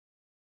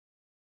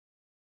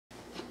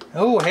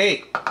Oh,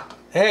 hey,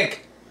 egg.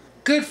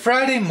 Good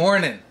Friday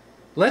morning.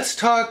 Let's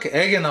talk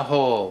egg in the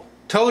hole,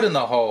 toad in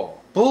the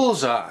hole,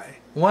 bullseye,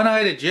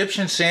 one-eyed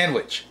Egyptian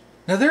sandwich.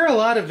 Now there are a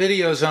lot of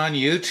videos on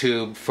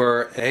YouTube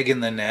for egg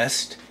in the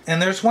nest,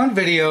 and there's one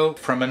video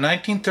from a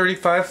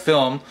 1935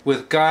 film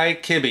with Guy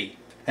Kibbee,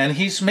 and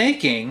he's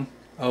making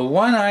a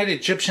one-eyed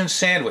Egyptian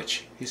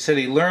sandwich. He said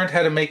he learned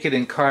how to make it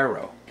in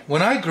Cairo.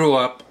 When I grew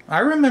up,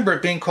 I remember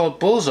it being called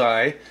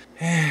bullseye.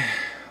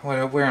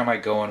 Where am I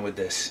going with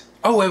this?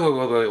 Oh,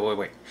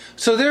 wait.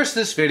 So there's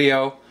this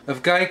video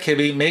of Guy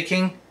Kibbee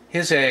making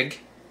his egg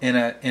in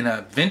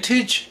a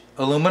vintage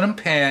aluminum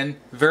pan,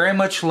 very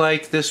much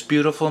like this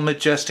beautiful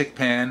majestic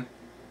pan.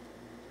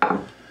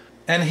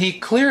 And he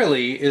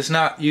clearly is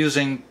not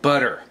using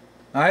butter.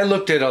 I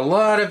looked at a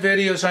lot of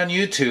videos on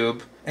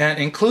YouTube, and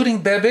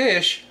including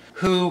Babish,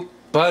 who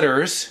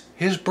butters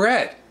his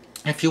bread.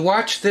 If you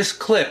watch this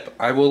clip,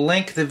 I will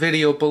link the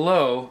video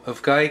below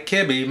of Guy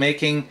Kibbee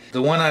making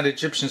the one-eyed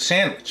Egyptian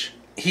sandwich.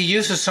 He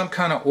uses some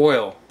kind of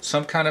oil,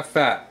 some kind of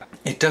fat.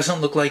 It doesn't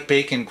look like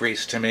bacon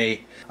grease to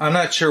me. I'm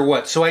not sure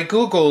what. So I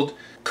Googled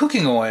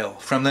cooking oil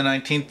from the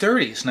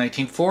 1930s,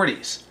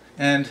 1940s,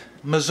 and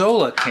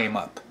Mazola came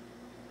up.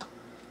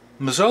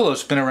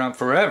 Mazola's been around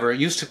forever. It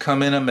used to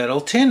come in a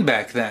metal tin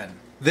back then.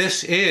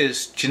 This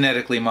is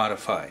genetically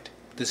modified.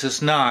 This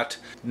is not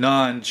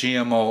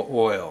non-GMO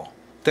oil.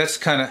 That's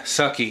kind of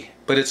sucky,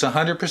 but it's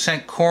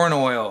 100% corn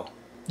oil.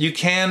 You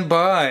can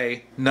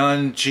buy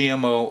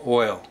non-GMO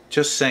oil,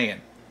 just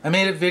saying. I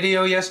made a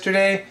video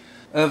yesterday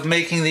of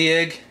making the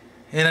egg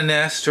in a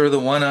nest or the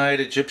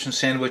one-eyed Egyptian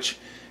sandwich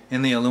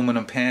in the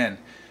aluminum pan.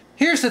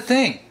 Here's the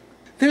thing.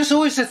 There's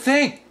always a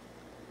thing.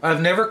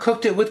 I've never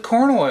cooked it with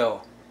corn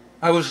oil.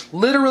 I was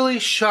literally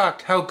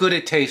shocked how good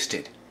it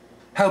tasted,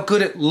 how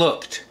good it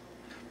looked.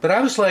 But I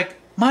was like,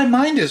 my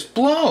mind is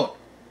blown,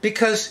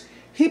 because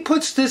he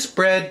puts this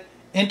bread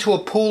into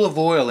a pool of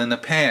oil in the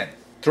pan,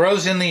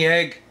 throws in the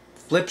egg,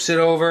 flips it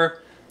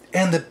over,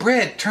 and the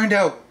bread turned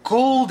out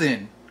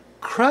golden,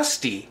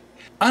 crusty,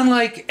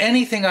 unlike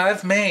anything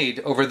I've made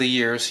over the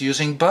years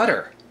using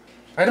butter.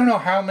 I don't know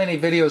how many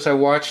videos I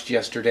watched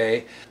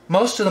yesterday.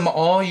 Most of them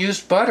all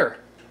used butter.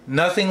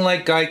 Nothing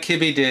like Guy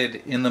Kibbee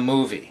did in the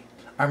movie.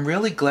 I'm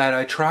really glad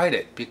I tried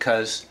it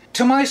because,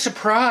 to my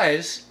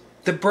surprise,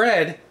 the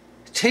bread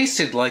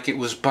tasted like it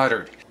was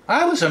buttered.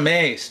 I was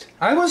amazed.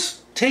 I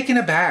was taken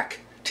aback.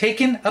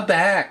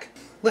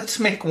 Let's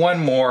make one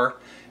more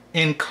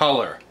in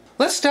color.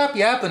 Let's stop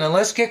yapping and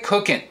let's get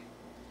cooking.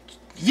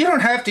 You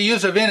don't have to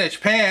use a vintage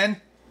pan.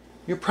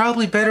 You're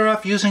probably better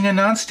off using a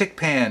nonstick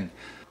pan.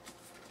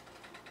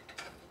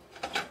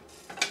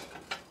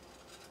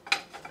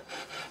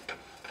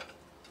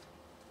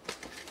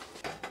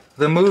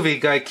 The movie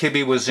Guy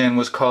Kibbee was in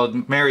was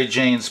called Mary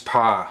Jane's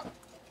Pa.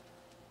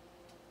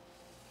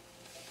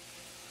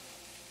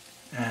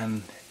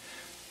 And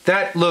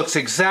that looks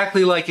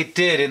exactly like it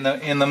did in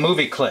the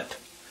movie clip.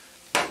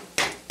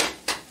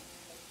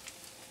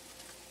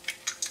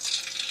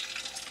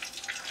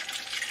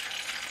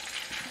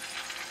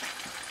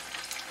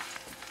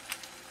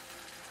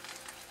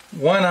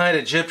 One-eyed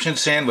Egyptian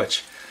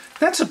sandwich.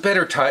 That's a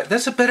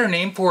better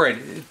name for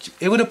it.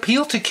 It would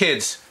appeal to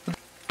kids.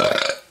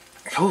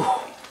 Ooh,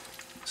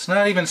 it's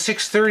not even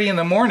 6:30 in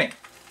the morning.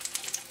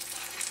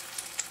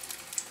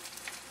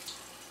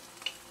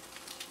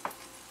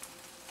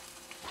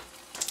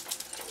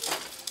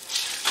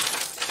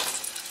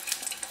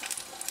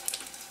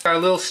 A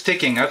little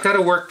sticking. I've got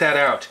to work that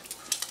out.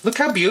 Look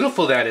how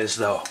beautiful that is,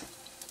 though.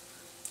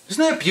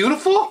 Isn't that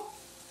beautiful?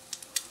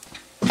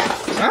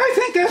 I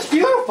think that's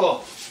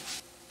beautiful.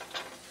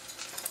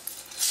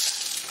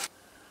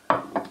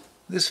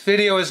 This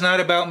video is not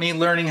about me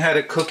learning how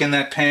to cook in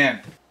that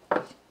pan.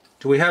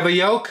 Do we have a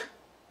yolk?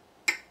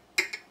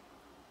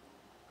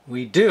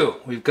 We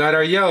do. We've got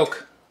our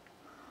yolk.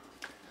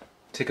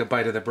 Take a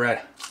bite of the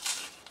bread.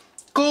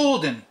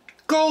 Golden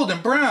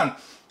brown.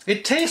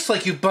 It tastes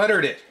like you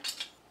buttered it.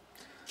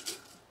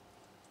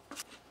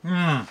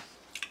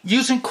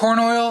 Using corn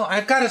oil,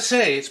 I've got to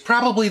say, it's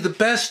probably the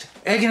best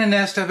egg in a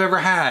nest I've ever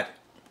had.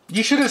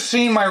 You should have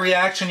seen my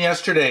reaction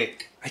yesterday.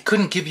 I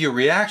couldn't give you a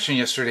reaction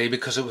yesterday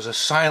because it was a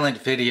silent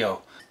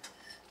video.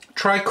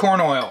 Try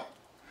corn oil.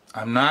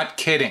 I'm not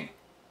kidding.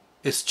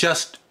 It's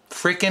just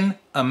freaking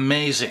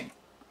amazing.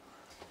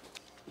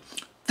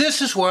 This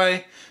is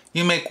why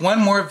you make one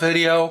more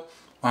video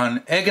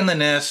on egg in the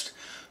nest,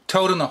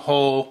 toad in the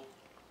hole,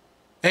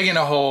 egg in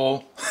a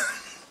hole,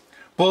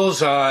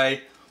 bullseye,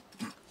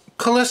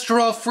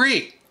 cholesterol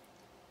free.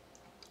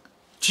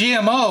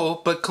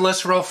 GMO, but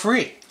cholesterol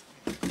free.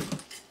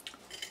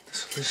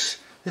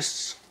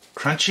 This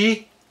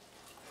crunchy.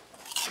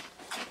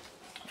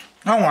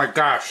 Oh my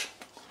gosh.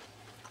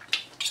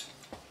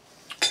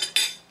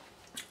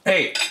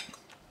 Hey,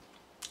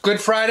 Good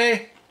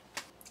Friday.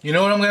 You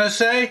know what I'm gonna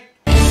say?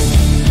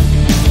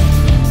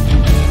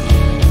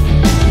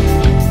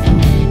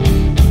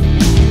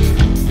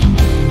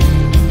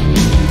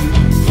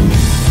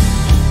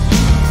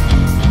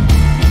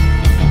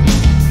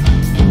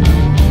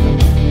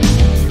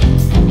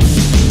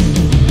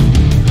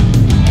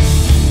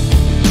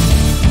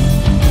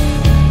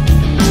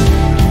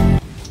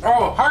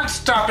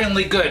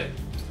 heart-stoppingly good.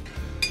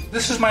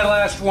 This is my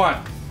last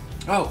one.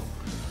 Oh,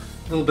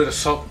 a little bit of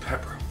salt and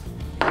pepper.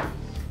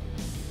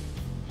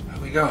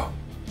 There we go.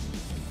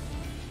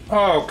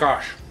 Oh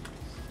gosh.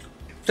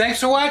 Thanks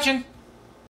for watching.